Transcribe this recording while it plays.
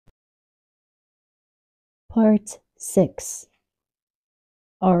Part 6.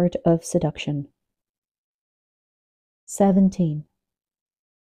 Art of Seduction. 17.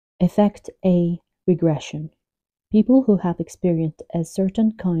 Effect A. Regression. People who have experienced a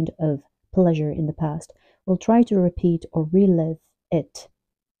certain kind of pleasure in the past will try to repeat or relive it.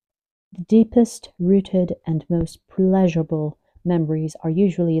 The deepest rooted and most pleasurable memories are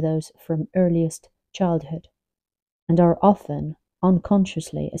usually those from earliest childhood, and are often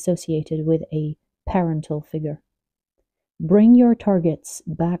unconsciously associated with a parental figure. Bring your targets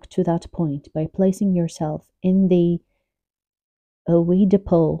back to that point by placing yourself in the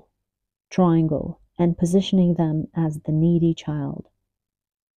Oedipal triangle and positioning them as the needy child.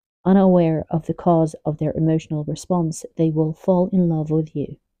 Unaware of the cause of their emotional response, they will fall in love with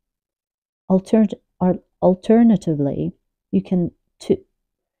you. Alternatively, you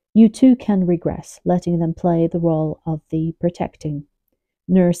too can regress, letting them play the role of the protecting,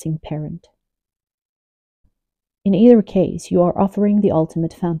 nursing parent. In either case, you are offering the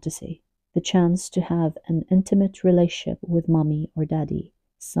ultimate fantasy, the chance to have an intimate relationship with mommy or daddy,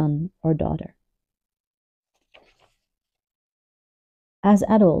 son or daughter. As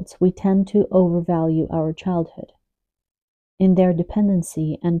adults, we tend to overvalue our childhood. In their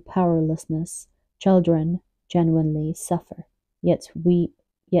dependency and powerlessness, children genuinely suffer. Yet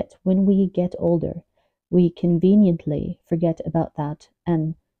when we get older, we conveniently forget about that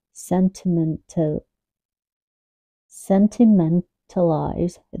and sentimentalize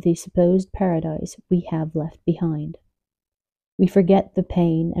the supposed paradise we have left behind. We forget the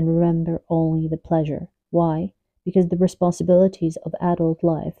pain and remember only the pleasure. Why? Because the responsibilities of adult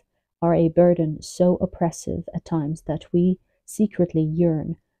life are a burden so oppressive at times that we secretly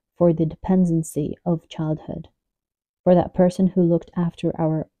yearn for the dependency of childhood, for that person who looked after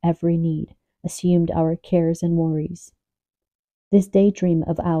our every need, assumed our cares and worries. This daydream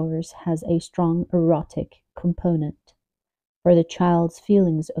of ours has a strong erotic component, for the child's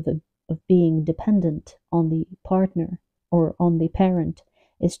feelings of being dependent on the partner or on the parent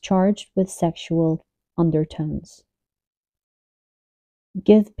is charged with sexual undertones.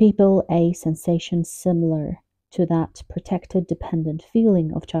 Give people a sensation similar to that protected dependent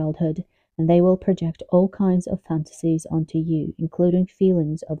feeling of childhood, and they will project all kinds of fantasies onto you, including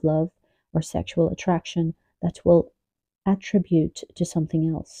feelings of love or sexual attraction that they will attribute to something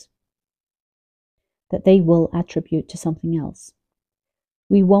else.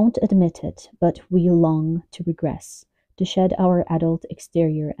 We won't admit it, but we long to regress, to shed our adult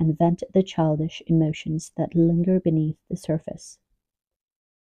exterior and vent the childish emotions that linger beneath the surface.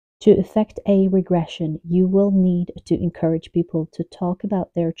 To effect a regression, you will need to encourage people to talk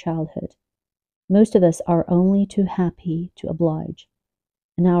about their childhood. Most of us are only too happy to oblige,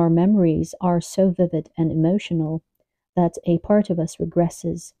 and our memories are so vivid and emotional that a part of us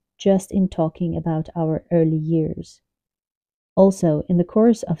regresses just in talking about our early years. Also, in the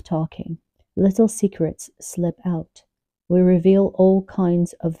course of talking, little secrets slip out. We reveal all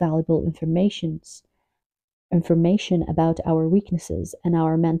kinds of valuable information about our weaknesses and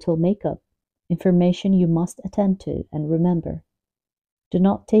our mental makeup, information you must attend to and remember. Do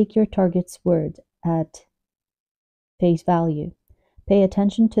not take your target's word at face value. Pay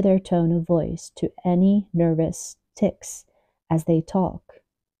attention to their tone of voice, to any nervous tics as they talk,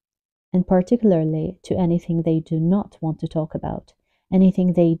 and particularly to anything they do not want to talk about,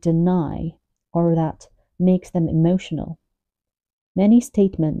 anything they deny or that makes them emotional. Many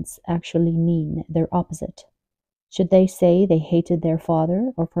statements actually mean their opposite. Should they say they hated their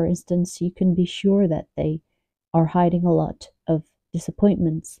father, or for instance, you can be sure that they are hiding a lot of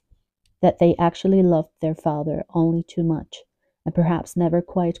disappointments, that they actually loved their father only too much, and perhaps never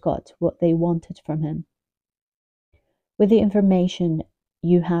quite got what they wanted from him. With the information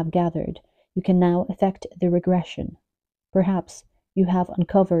you have gathered, you can now effect the regression. Perhaps you have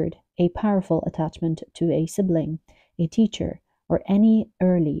uncovered a powerful attachment to a sibling, a teacher, or any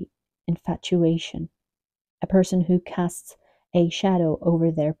early infatuation, a person who casts a shadow over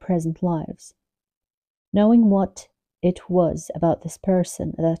their present lives. Knowing what it was about this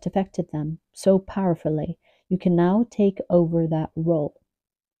person that affected them so powerfully, you can now take over that role.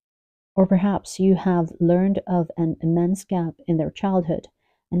 Or perhaps you have learned of an immense gap in their childhood,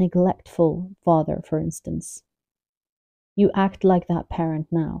 a neglectful father, for instance. You act like that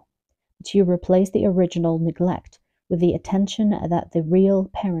parent now, but you replace the original neglect with the attention that the real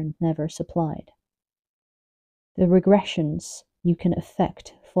parent never supplied. The regressions you can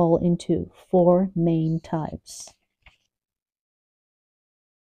effect fall into 4 main types.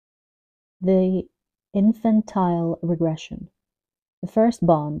 The infantile regression. The first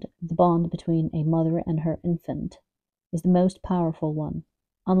bond, the bond between a mother and her infant, is the most powerful one.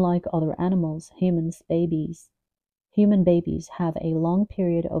 Unlike other animals, human babies have a long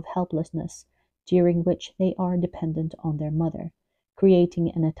period of helplessness during which they are dependent on their mother,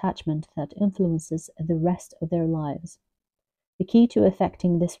 creating an attachment that influences the rest of their lives. The key to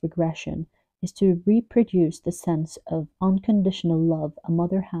effecting this regression is to reproduce the sense of unconditional love a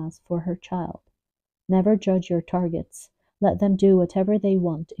mother has for her child. Never judge your targets. Let them do whatever they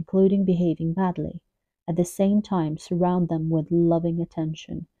want, including behaving badly. At the same time, surround them with loving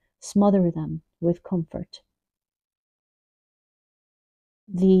attention. Smother them with comfort.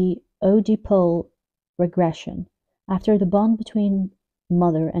 The Oedipal regression. After the bond between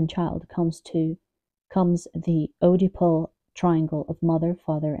mother and child comes the Oedipal triangle of mother,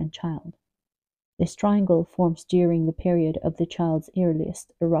 father, and child. This triangle forms during the period of the child's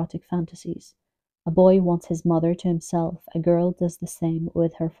earliest erotic fantasies. A boy wants his mother to himself, a girl does the same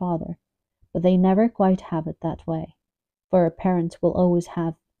with her father, but they never quite have it that way, for a parent will always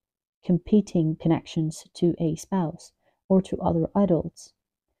have competing connections to a spouse or to other adults.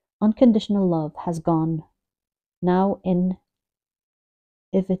 Unconditional love has gone. Now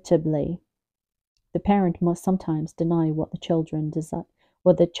inevitably, the parent must sometimes deny what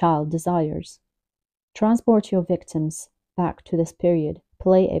the child desires. Transport your victims back to this period.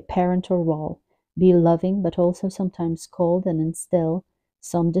 Play a parental role. Be loving, but also sometimes cold, and instill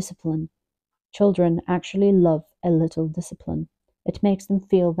some discipline. Children actually love a little discipline. It makes them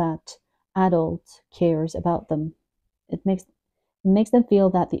feel that adult cares about them. It makes them feel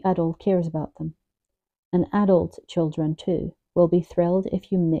that the adult cares about them. And adult children, too, will be thrilled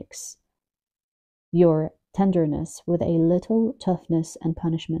if you mix your tenderness with a little toughness and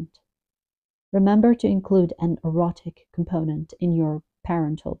punishment. Remember to include an erotic component in your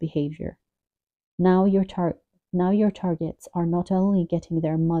parental behavior. Now your targets are not only getting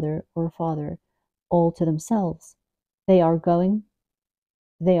their mother or father all to themselves, they are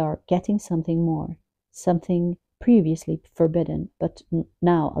getting something more, something previously forbidden but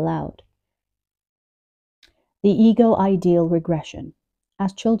now allowed. The ego ideal regression.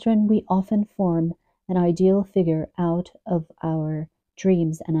 As children, we often form an ideal figure out of our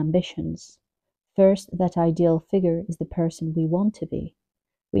dreams and ambitions. First, that ideal figure is the person we want to be.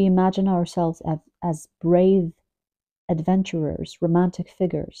 We imagine ourselves as brave adventurers, romantic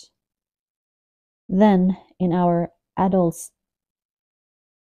figures. Then, in our adolescence,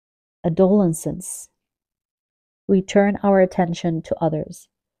 we turn our attention to others,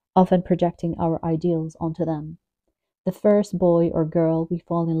 often projecting our ideals onto them. The first boy or girl we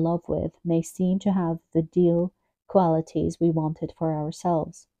fall in love with may seem to have the ideal qualities we wanted for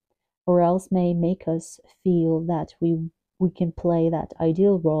ourselves, or else may make us feel that we can play that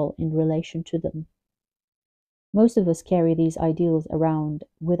ideal role in relation to them. Most of us carry these ideals around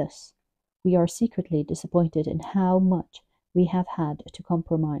with us. We are secretly disappointed in how much we have had to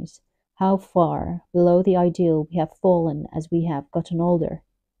compromise, how far below the ideal we have fallen as we have gotten older.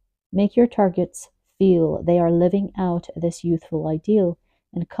 Make your targets feel they are living out this youthful ideal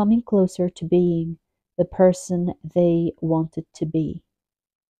and coming closer to being the person they wanted to be.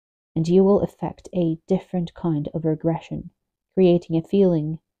 And you will effect a different kind of regression, creating a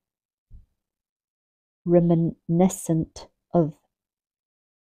feeling reminiscent of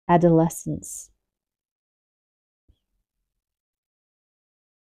adolescence.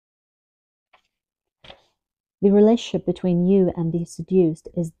 The relationship between you and the seduced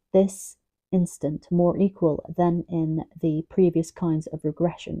is this instant more equal than in the previous kinds of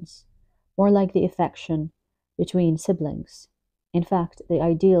regressions, more like the affection between siblings. In fact, the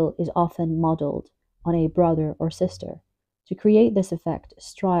ideal is often modeled on a brother or sister. To create this effect,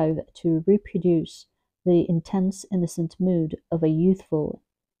 strive to reproduce the intense, innocent mood of a youthful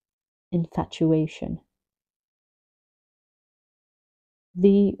infatuation.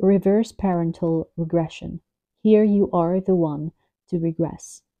 The reverse parental regression. Here you are the one to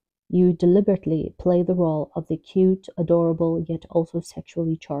regress. You deliberately play the role of the cute, adorable, yet also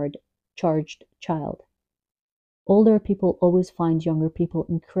sexually charged child. Older people always find younger people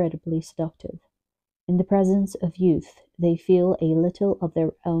incredibly seductive. In the presence of youth, they feel a little of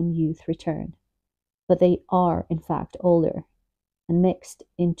their own youth return. But they are, in fact, older, and mixed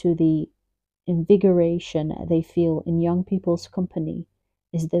into the invigoration they feel in young people's company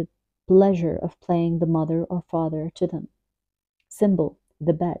is the pleasure of playing the mother or father to them. Symbol: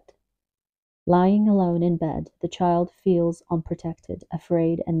 the bed. Lying alone in bed, the child feels unprotected,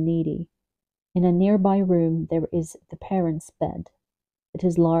 afraid, and needy. In a nearby room there is the parent's bed. It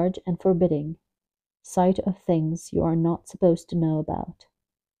is large and forbidding, sight of things you are not supposed to know about.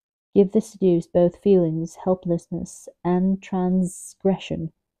 Give the seduced both feelings, helplessness and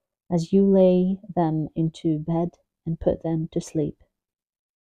transgression, as you lay them into bed and put them to sleep.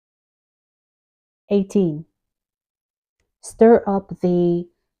 18. Stir up the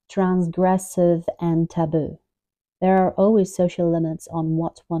transgressive and taboo. There are always social limits on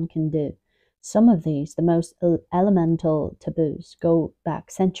what one can do. Some of these, the most elemental taboos, go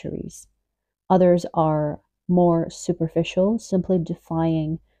back centuries. Others are more superficial, simply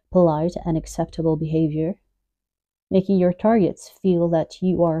defying polite and acceptable behavior. Making your targets feel that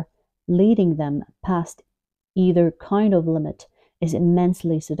you are leading them past either kind of limit is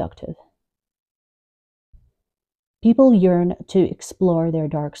immensely seductive. People yearn to explore their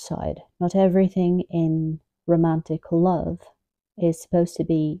dark side. Not everything in romantic love is supposed to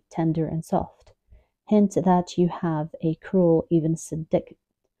be tender and soft. Hint that you have a cruel, even sadistic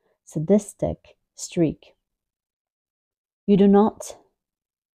streak. You do not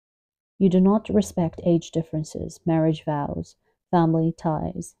respect age differences, marriage vows, family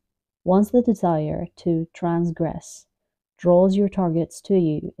ties. Once the desire to transgress draws your targets to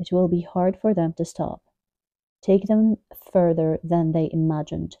you, it will be hard for them to stop. Take them further than they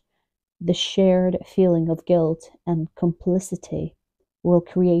imagined. The shared feeling of guilt and complicity will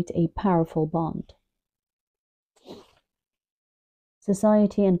create a powerful bond.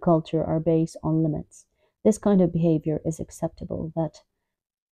 Society and culture are based on limits. This kind of behavior is acceptable, that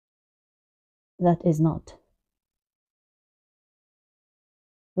is not.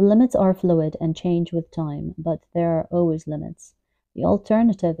 The limits are fluid and change with time, but there are always limits. The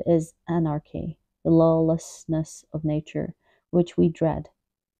alternative is anarchy, the lawlessness of nature, which we dread.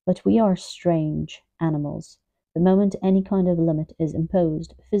 But we are strange animals. The moment any kind of limit is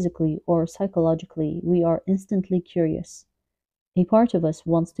imposed, physically or psychologically, we are instantly curious. A part of us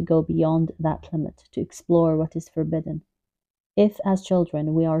wants to go beyond that limit, to explore what is forbidden. If, as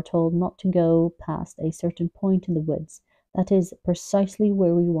children, we are told not to go past a certain point in the woods, that is precisely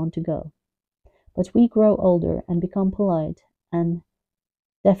where we want to go. But we grow older and become polite and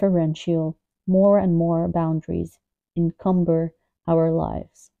deferential. More and more boundaries encumber our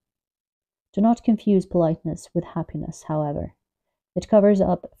lives. Do not confuse politeness with happiness, however. It covers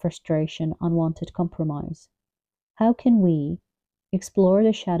up frustration, unwanted compromise. How can we explore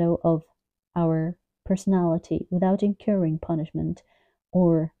the shadow of our personality without incurring punishment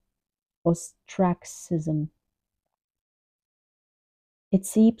or ostracism? It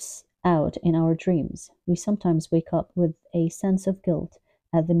seeps out in our dreams. We sometimes wake up with a sense of guilt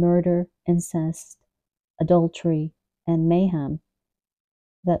at the murder, incest, adultery, and mayhem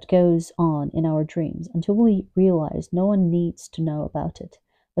that goes on in our dreams until we realize no one needs to know about it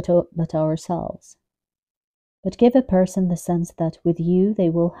but ourselves. But give a person the sense that with you they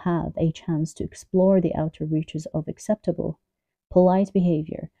will have a chance to explore the outer reaches of acceptable, polite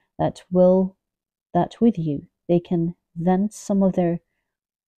behavior, that with you they can vent some of their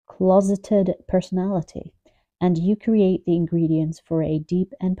closeted personality, and you create the ingredients for a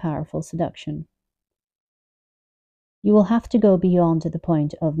deep and powerful seduction. You will have to go beyond the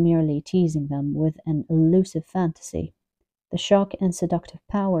point of merely teasing them with an elusive fantasy. The shock and seductive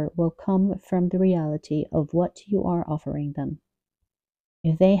power will come from the reality of what you are offering them.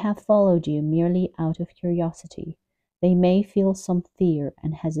 If they have followed you merely out of curiosity, they may feel some fear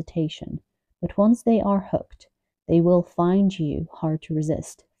and hesitation, but once they are hooked, they will find you hard to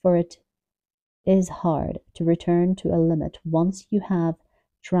resist, for it is hard to return to a limit once you have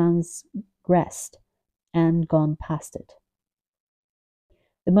transgressed and gone past it.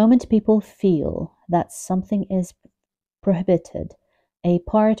 The moment people feel that something is prohibited, a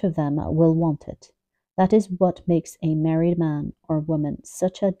part of them will want it. That is what makes a married man or woman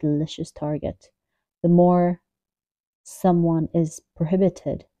such a delicious target. The more someone is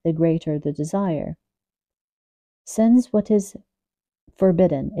prohibited, the greater the desire. Since what is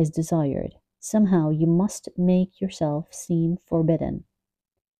forbidden is desired, somehow you must make yourself seem forbidden.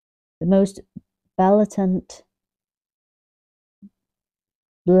 The most blatant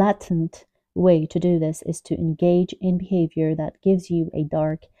way to do this is to engage in behavior that gives you a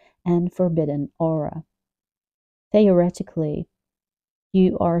dark and forbidden aura. Theoretically,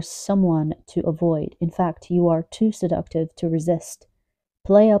 you are someone to avoid. In fact, you are too seductive to resist.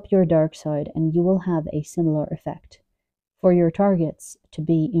 Play up your dark side and you will have a similar effect. For your targets to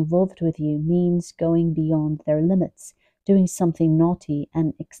be involved with you means going beyond their limits, doing something naughty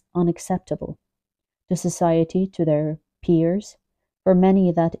and unacceptable to society, to their peers. For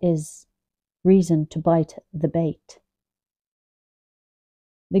many, that is reason to bite the bait.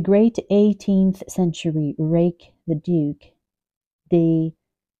 The great 18th century rake, the Duke de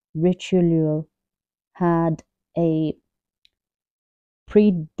Richelieu, had a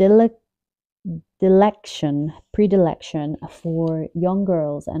predilection for young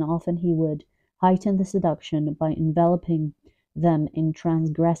girls, and often he would heighten the seduction by enveloping them in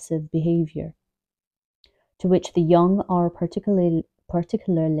transgressive behavior. to which the young are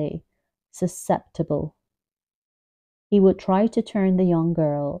particularly susceptible. He would try to turn the young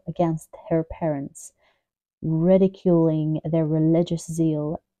girl against her parents, ridiculing their religious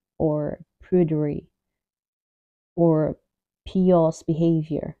zeal or prudery or pious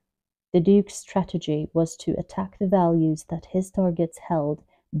behavior. The Duke's strategy was to attack the values that his targets held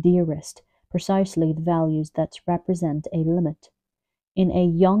dearest, precisely the values that represent a limit. In a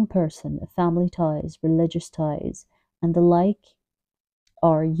young person, family ties, religious ties, and the like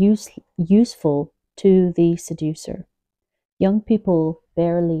are useful to the seducer. Young people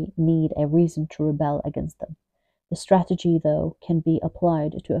barely need a reason to rebel against them. The strategy, though, can be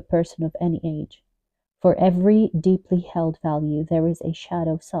applied to a person of any age. For every deeply held value there is a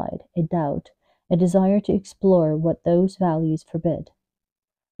shadow side, a doubt, a desire to explore what those values forbid.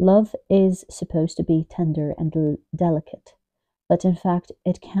 Love is supposed to be tender and delicate, but in fact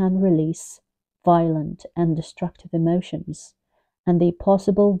it can release violent and destructive emotions, and the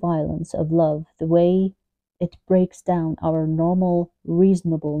possible violence of love, the way it breaks down our normal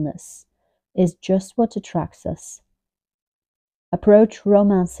reasonableness, is just what attracts us. Approach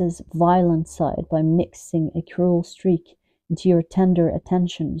romance's violent side by mixing a cruel streak into your tender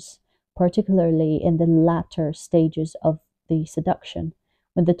attentions, particularly in the latter stages of the seduction,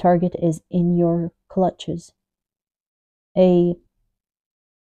 when the target is in your clutches. A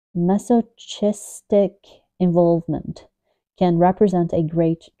masochistic involvement can represent a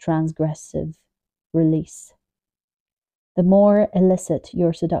great transgressive release. The more illicit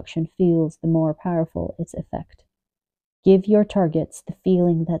your seduction feels, the more powerful its effect. Give your targets the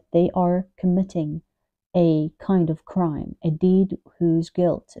feeling that they are committing a kind of crime, a deed whose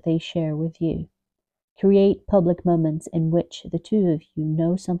guilt they share with you. Create public moments in which the two of you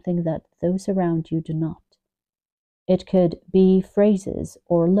know something that those around you do not. It could be phrases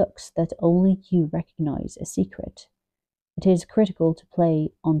or looks that only you recognize a secret. It is critical to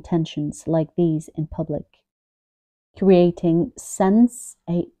play on tensions like these in public, creating a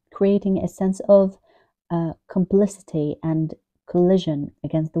sense of complicity and collision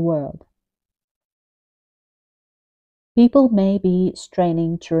against the world. People may be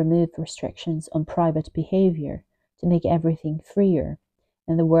straining to remove restrictions on private behavior to make everything freer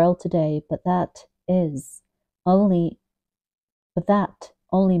in the world today, only but that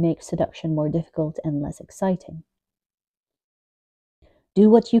only makes seduction more difficult and less exciting. Do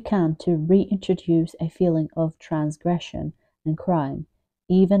what you can to reintroduce a feeling of transgression and crime,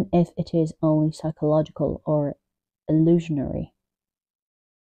 even if it is only psychological or illusionary.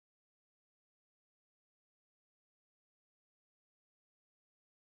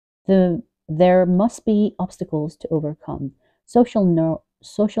 There must be obstacles to overcome, social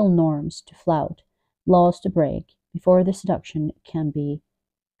norms to flout, laws to break, before the seduction can be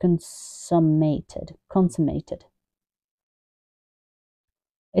consummated.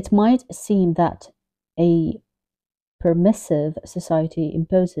 It might seem that a permissive society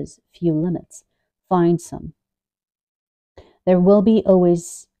imposes few limits. Find some. There will be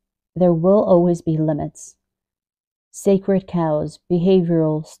always there will always be limits. Sacred cows,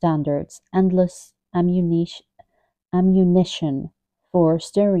 behavioral standards, endless ammunition for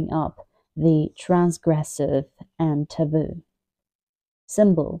stirring up the transgressive and taboo.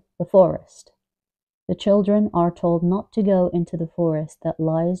 Symbol: the forest. The children are told not to go into the forest that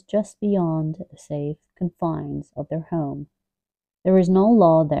lies just beyond the safe confines of their home. There is no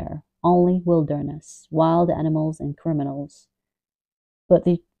law there, only wilderness, wild animals and criminals. But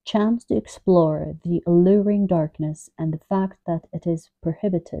the chance to explore the alluring darkness and the fact that it is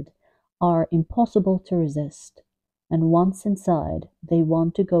prohibited are impossible to resist, and once inside, they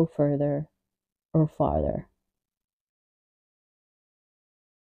want to go further or farther.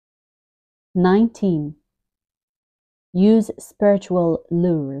 19. Use spiritual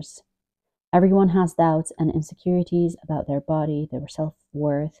lures. Everyone has doubts and insecurities about their body, their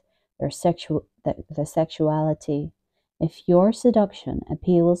self-worth, their sexuality. If your seduction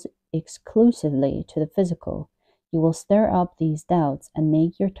appeals exclusively to the physical, you will stir up these doubts and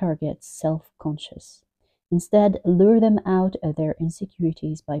make your targets self-conscious. Instead, lure them out of their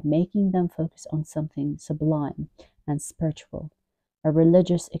insecurities by making them focus on something sublime and spiritual, a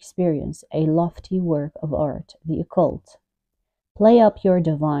religious experience, a lofty work of art, the occult. Play up your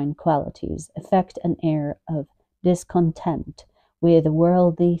divine qualities, affect an air of discontent with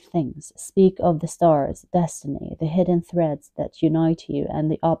worldly things, speak of the stars, destiny, the hidden threads that unite you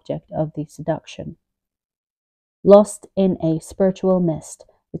and the object of the seduction. Lost in a spiritual mist,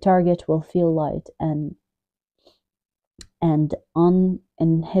 the target will feel light and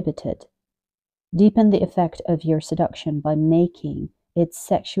uninhibited. Deepen the effect of your seduction by making its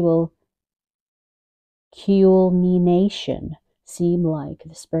sexual culmination seem like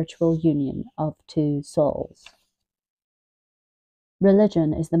the spiritual union of two souls.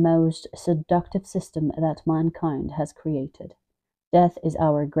 Religion is the most seductive system that mankind has created. Death is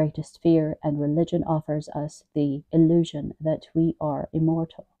our greatest fear, and religion offers us the illusion that we are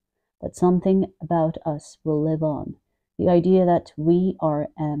immortal, that something about us will live on, the idea that we are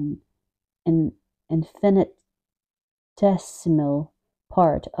an infinitesimal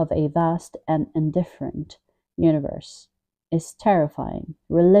part of a vast and indifferent universe is terrifying.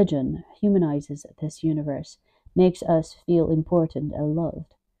 Religion humanizes this universe, makes us feel important and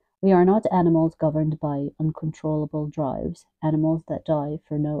loved. We are not animals governed by uncontrollable drives, animals that die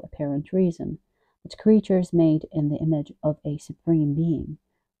for no apparent reason, but creatures made in the image of a supreme being.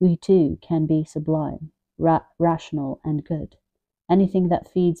 We too can be sublime, rational, and good. Anything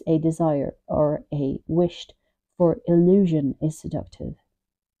that feeds a desire or a wished for illusion is seductive.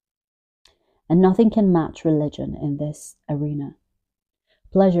 And nothing can match religion in this arena.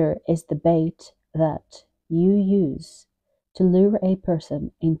 Pleasure is the bait that you use to lure a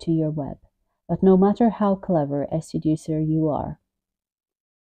person into your web. But no matter how clever a seducer you are,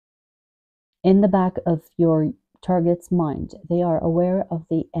 in the back of your target's mind, they are aware of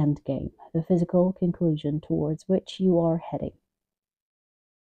the end game, the physical conclusion towards which you are heading.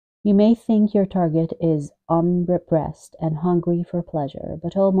 You may think your target is unrepressed and hungry for pleasure,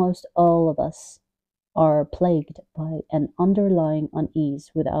 but almost all of us are plagued by an underlying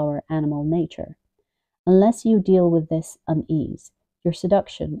unease with our animal nature. Unless you deal with this unease, your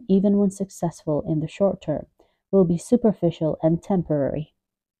seduction, even when successful in the short term, will be superficial and temporary.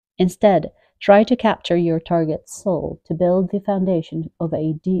 Instead, try to capture your target's soul to build the foundation of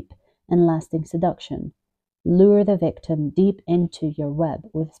a deep and lasting seduction. Lure the victim deep into your web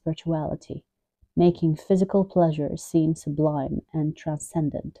with spirituality, making physical pleasure seem sublime and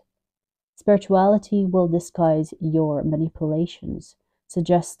transcendent. Spirituality will disguise your manipulations,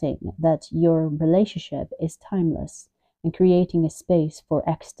 suggesting that your relationship is timeless and creating a space for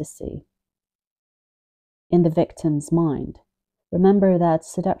ecstasy in the victim's mind. Remember that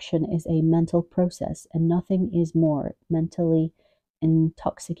seduction is a mental process, and nothing is more mentally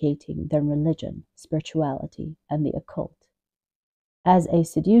intoxicating than religion, spirituality, and the occult. As a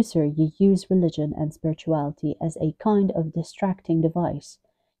seducer, you use religion and spirituality as a kind of distracting device.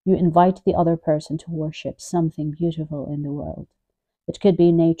 You invite the other person to worship something beautiful in the world. It could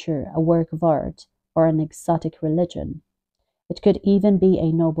be nature, a work of art, or an exotic religion. It could even be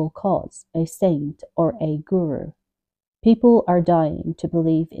a noble cause, a saint, or a guru. People are dying to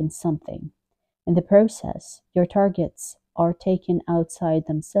believe in something. In the process, your targets are taken outside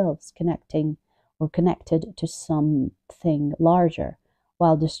themselves, connected to something larger,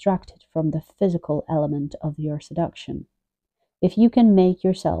 while distracted from the physical element of your seduction. If you can make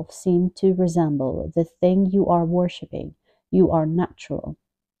yourself seem to resemble the thing you are worshipping, you are natural,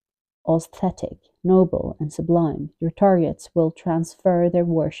 aesthetic, noble, and sublime. Your targets will transfer their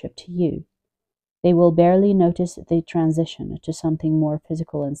worship to you. They will barely notice the transition to something more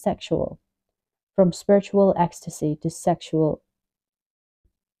physical and sexual. From spiritual ecstasy to sexual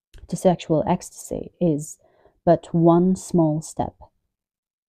ecstasy is but one small step.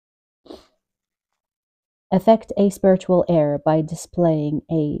 Affect a spiritual air by displaying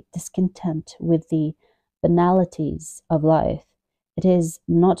a discontent with the banalities of life. It is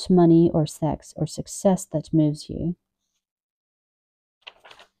not money or sex or success that moves you.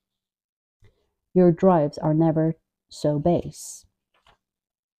 Your drives are never so base.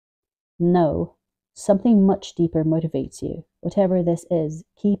 No, something much deeper motivates you. Whatever this is,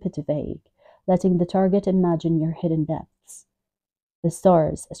 keep it vague, letting the target imagine your hidden depths. The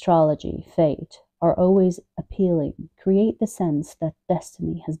stars, astrology, fate are always appealing. Create the sense that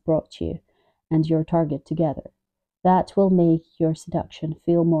destiny has brought you and your target together. That will make your seduction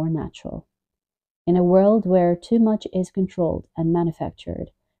feel more natural. In a world where too much is controlled and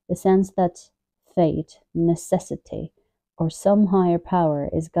manufactured, the sense that fate, necessity, or some higher power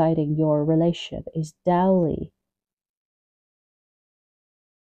is guiding your relationship is doubly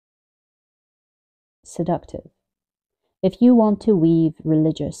seductive. If you want to weave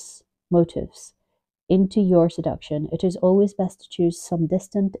religious motives into your seduction, it is always best to choose some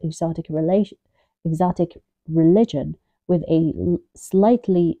distant exotic religion with a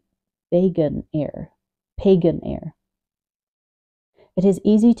slightly pagan air. It is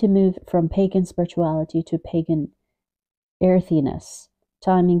easy to move from pagan spirituality to pagan earthiness.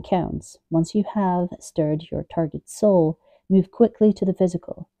 Timing counts. Once you have stirred your target soul, move quickly to the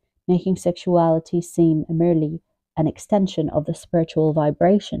physical, making sexuality seem merely an extension of the spiritual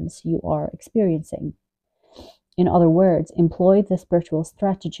vibrations you are experiencing. In other words, employ the spiritual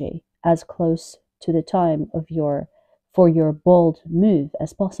strategy as close to the time for your bold move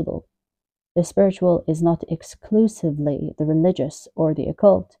as possible. The spiritual is not exclusively the religious or the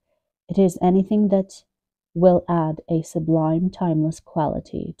occult. It is anything that will add a sublime, timeless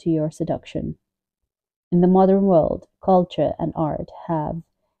quality to your seduction. In the modern world, culture and art have,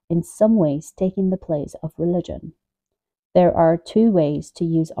 in some ways, taken the place of religion. There are two ways to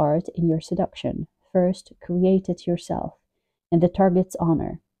use art in your seduction. First, create it yourself, in the target's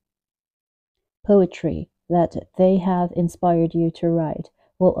honor. Poetry that they have inspired you to write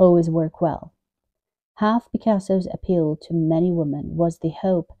will always work well. Half Picasso's appeal to many women was the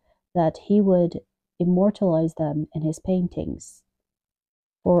hope that he would immortalize them in his paintings.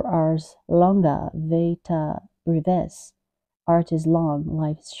 For ars longa, vita brevis, art is long,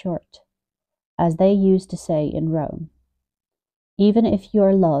 life is short, as they used to say in Rome. Even if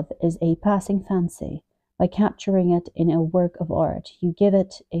your love is a passing fancy, by capturing it in a work of art, you give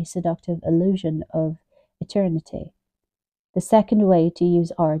it a seductive illusion of eternity. The second way to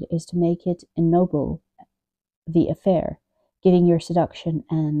use art is to make it ennoble the affair, giving your seduction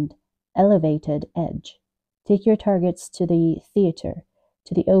an elevated edge. Take your targets to the theatre,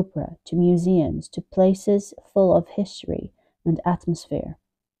 to the opera, to museums, to places full of history and atmosphere.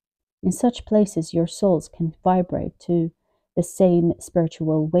 In such places, your souls can vibrate to the same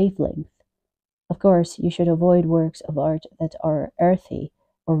spiritual wavelength. Of course, you should avoid works of art that are earthy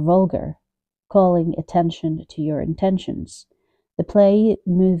or vulgar, calling attention to your intentions. The play,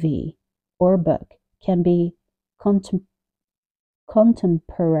 movie, or book can be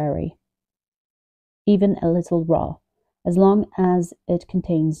contemporary, even a little raw, as long as it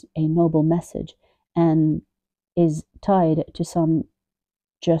contains a noble message and is tied to some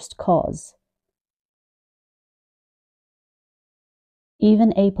just cause.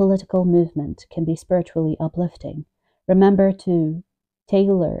 Even a political movement can be spiritually uplifting. Remember to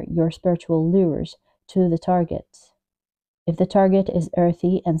tailor your spiritual lures to the target. If the target is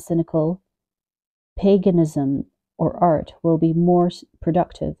earthy and cynical, paganism or art will be more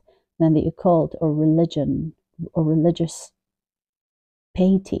productive than the occult or religion or religious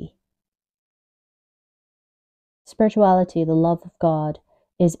piety. Spirituality, the love of God,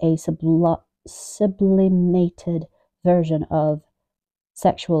 is a sublimated version of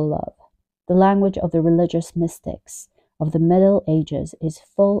sexual love. The language of the religious mystics of the Middle Ages is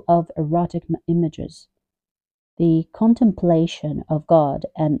full of erotic images. The contemplation of God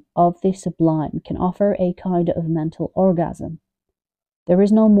and of the sublime can offer a kind of mental orgasm. There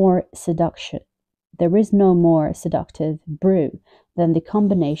is no more seductive brew than the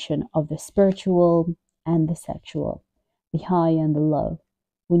combination of the spiritual and the sexual, the high and the low.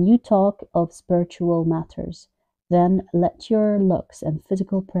 When you talk of spiritual matters, then let your looks and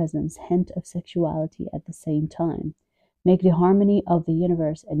physical presence hint of sexuality at the same time. Make the harmony of the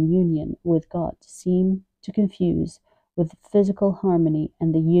universe and union with God seem to confuse with physical harmony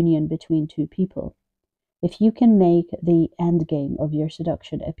and the union between two people. If you can make the end game of your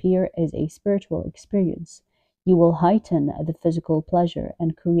seduction appear as a spiritual experience, you will heighten the physical pleasure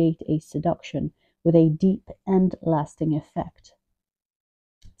and create a seduction with a deep and lasting effect.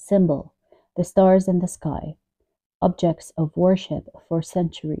 Symbol: the stars in the sky, objects of worship for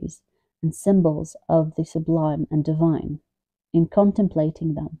centuries, and symbols of the sublime and divine. In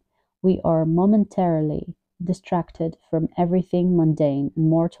contemplating them, we are momentarily distracted from everything mundane and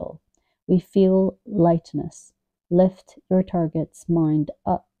mortal. We feel lightness. Lift your target's minds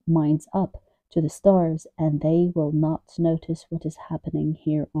up to the stars, and they will not notice what is happening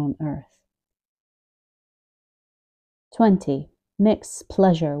here on earth. 20. Mix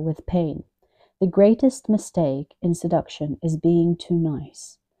pleasure with pain. The greatest mistake in seduction is being too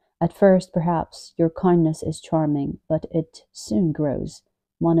nice. At first, perhaps, your kindness is charming, but it soon grows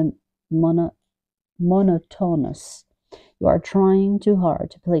monotonous. You are trying too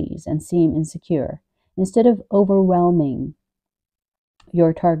hard to please and seem insecure. Instead of overwhelming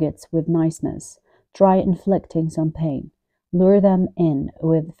your targets with niceness, try inflicting some pain. Lure them in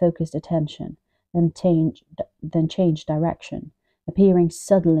with focused attention, then change direction, appearing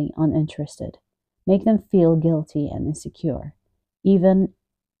suddenly uninterested. Make them feel guilty and insecure. Even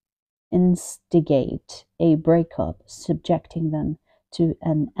instigate a breakup, subjecting them to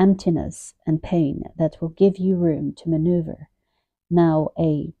an emptiness and pain that will give you room to maneuver. Now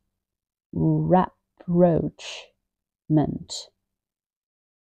a rapprochement,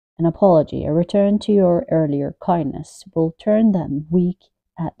 an apology, a return to your earlier kindness will turn them weak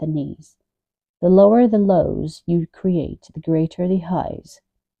at the knees. The lower the lows you create, the greater the highs.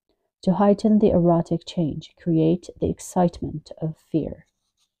 To heighten the erotic change, create the excitement of fear.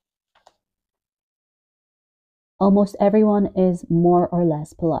 Almost everyone is more or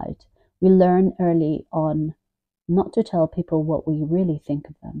less polite. We learn early on not to tell people what we really think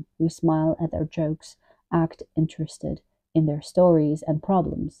of them. We smile at their jokes, act interested in their stories and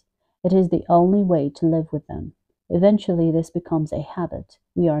problems. It is the only way to live with them. Eventually, this becomes a habit.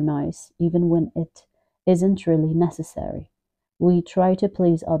 We are nice, even when it isn't really necessary. We try to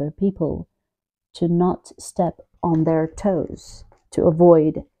please other people, to not step on their toes, to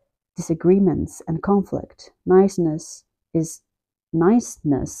avoid disagreements and conflict. Is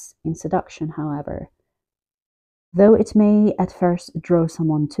niceness in seduction, however. Though it may at first draw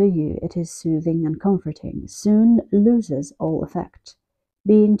someone to you, it is soothing and comforting, soon loses all effect.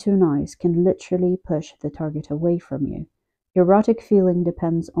 Being too nice can literally push the target away from you. Erotic feeling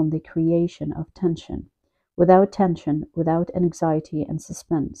depends on the creation of tension. Without tension, without anxiety and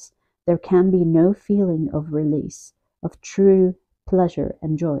suspense, there can be no feeling of release, of true pleasure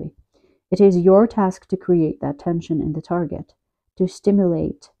and joy. It is your task to create that tension in the target, to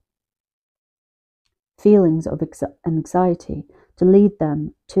stimulate feelings of anxiety, to lead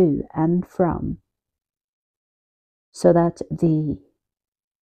them to and from, so that the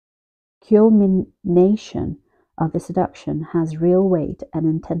culmination of the seduction has real weight and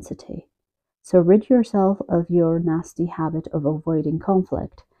intensity. So rid yourself of your nasty habit of avoiding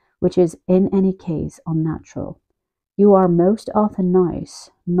conflict, which is in any case unnatural. You are most often nice,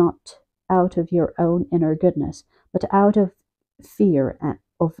 not out of your own inner goodness, but out of fear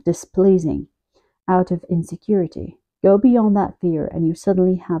of displeasing, out of insecurity. Go beyond that fear and you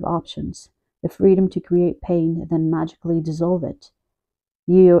suddenly have options, the freedom to create pain, then magically dissolve it.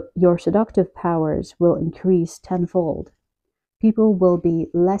 Your seductive powers will increase tenfold. People will be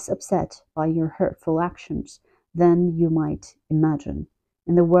less upset by your hurtful actions than you might imagine.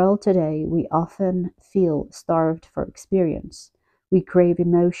 In the world today, we often feel starved for experience. We crave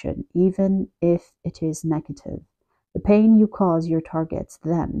emotion, even if it is negative. The pain you cause your targets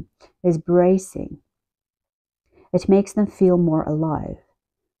then is bracing. It makes them feel more alive.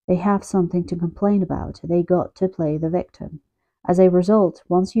 They have something to complain about. They got to play the victim. As a result,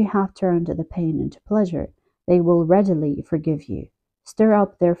 once you have turned the pain into pleasure, they will readily forgive you. Stir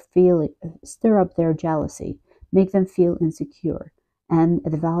up their jealousy, make them feel insecure, and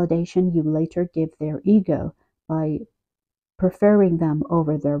the validation you later give their ego by preferring them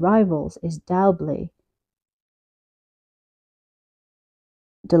over their rivals is doubly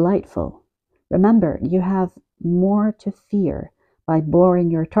delightful. Remember, you have more to fear by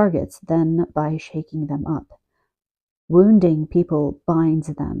boring your targets than by shaking them up. Wounding people binds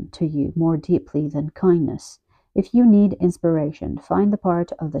them to you more deeply than kindness. If you need inspiration, find the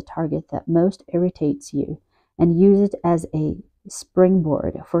part of the target that most irritates you and use it as a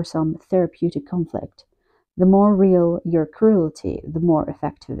springboard for some therapeutic conflict. The more real your cruelty, the more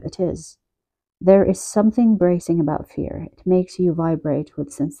effective it is. There is something bracing about fear. It makes you vibrate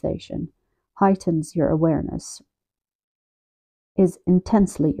with sensation, heightens your awareness, is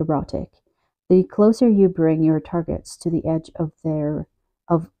intensely erotic. The closer you bring your targets to the edge of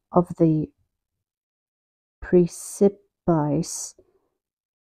the precipice,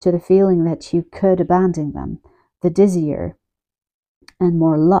 to the feeling that you could abandon them, the dizzier and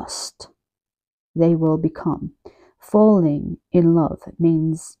more lust they will become. Falling in love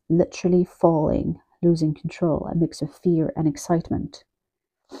means literally falling, losing control, a mix of fear and excitement.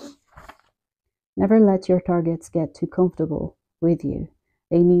 Never let your targets get too comfortable with you.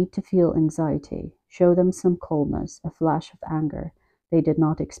 They need to feel anxiety. Show them some coldness, a flash of anger they did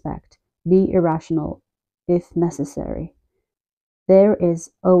not expect. Be irrational if necessary. There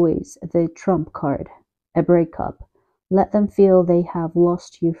is always the trump card, a breakup. Let them feel they have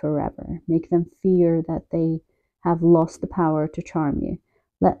lost you forever. Make them fear that they have lost the power to charm you.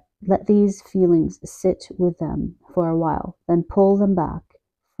 Let these feelings sit with them for a while, then pull them back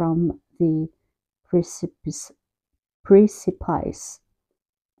from the precipice.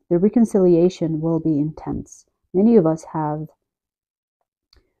 The reconciliation will be intense. Many of us have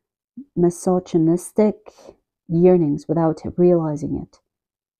misogynistic yearnings without realizing it.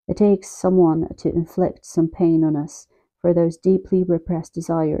 It takes someone to inflict some pain on us for those deeply repressed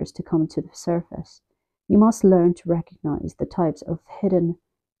desires to come to the surface. You must learn to recognize the types of hidden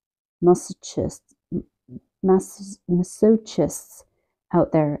masochists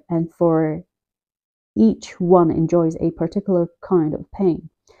out there, and for each one enjoys a particular kind of pain.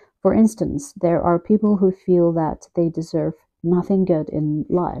 For instance, there are people who feel that they deserve nothing good in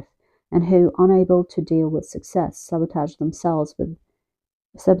life and who, unable to deal with success, sabotage themselves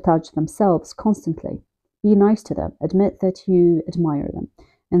constantly. Be nice to them, admit that you admire them,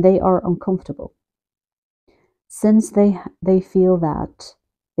 and they are uncomfortable. Since they feel that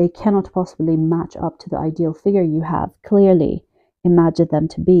they cannot possibly match up to the ideal figure you have clearly imagined them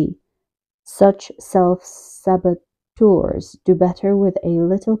to be, Such self-saboteurs do better with a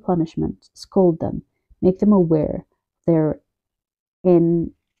little punishment. Scold them, make them aware their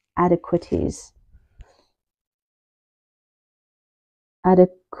inadequacies,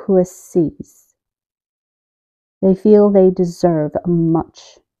 adequacies. They feel they deserve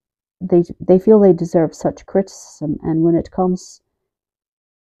much. They feel they deserve such criticism, and when it comes,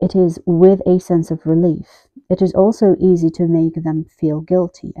 it is with a sense of relief. It is also easy to make them feel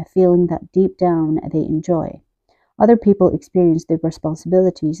guilty, a feeling that deep down they enjoy. Other people experience the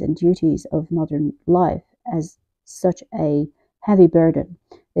responsibilities and duties of modern life as such a heavy burden.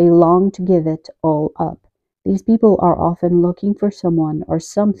 They long to give it all up. These people are often looking for someone or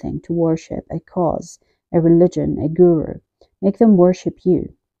something to worship, a cause, a religion, a guru. Make them worship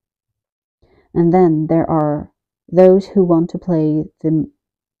you. And then there are those who want to play the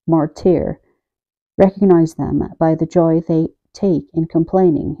martyr. Recognize them by the joy they take in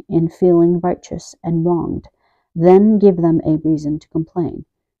complaining, in feeling righteous and wronged. Then give them a reason to complain.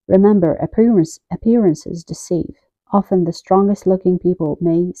 Remember, appearances deceive. Often the strongest looking people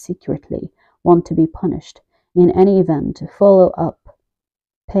may secretly want to be punished. In any event, follow up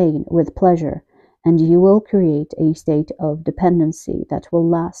pain with pleasure, and you will create a state of dependency that will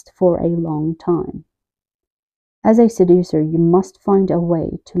last for a long time. As a seducer, you must find a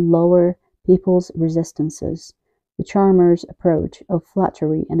way to lower people's resistances. The charmer's approach of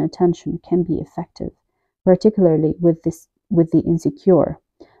flattery and attention can be effective, particularly with the insecure,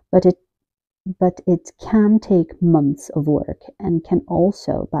 but it can take months of work and can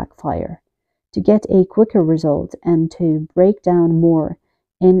also backfire. To get a quicker result and to break down more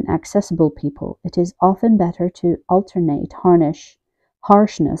inaccessible people, it is often better to alternate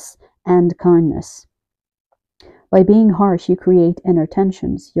harshness and kindness. By being harsh, you create inner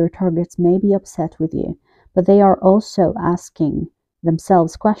tensions. Your targets may be upset with you, but they are also asking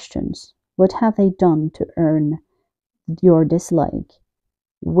themselves questions. What have they done to earn your dislike?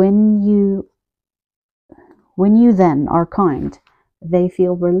 When you then are kind, they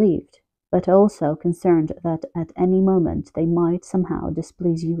feel relieved, but also concerned that at any moment they might somehow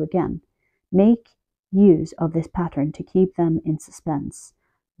displease you again. Make use of this pattern to keep them in suspense,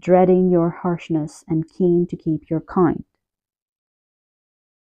 dreading your harshness and keen to keep your kind.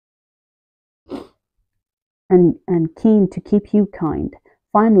 And keen to keep you kind.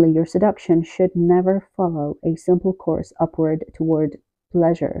 Finally, your seduction should never follow a simple course upward toward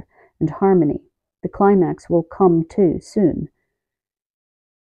pleasure and harmony. The climax will come too soon,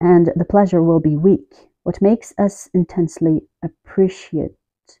 and the pleasure will be weak. What makes us intensely appreciate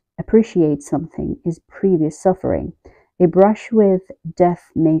something is previous suffering. A brush with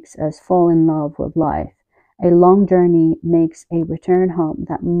death makes us fall in love with life. A long journey makes a return home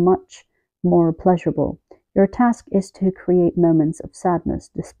that much more pleasurable. Your task is to create moments of sadness,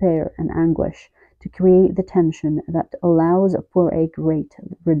 despair, and anguish, to create the tension that allows for a great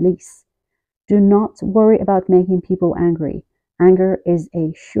release. Do not worry about making people angry. Anger is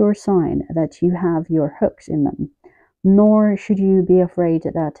a sure sign that you have your hooks in them. Nor should you be afraid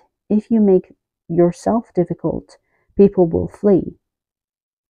that if you make yourself difficult, people will flee.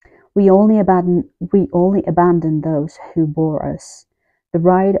 We only abandon those who bore us. The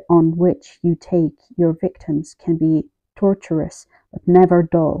ride on which you take your victims can be torturous, but never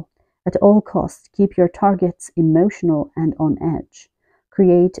dull. At all costs, keep your targets emotional and on edge.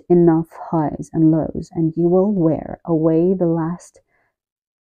 Create enough highs and lows, and you will wear away the last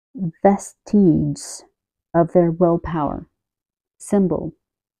vestiges of their willpower. Symbol: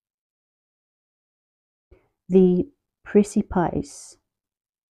 the precipice.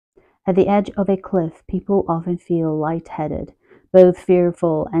 At the edge of a cliff, people often feel lightheaded, both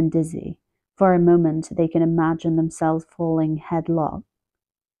fearful and dizzy. For a moment, they can imagine themselves falling headlong.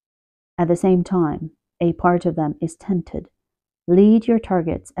 At the same time, a part of them is tempted. Lead your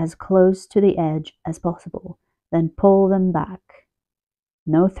targets as close to the edge as possible, then pull them back.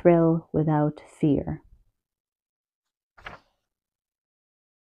 No thrill without fear.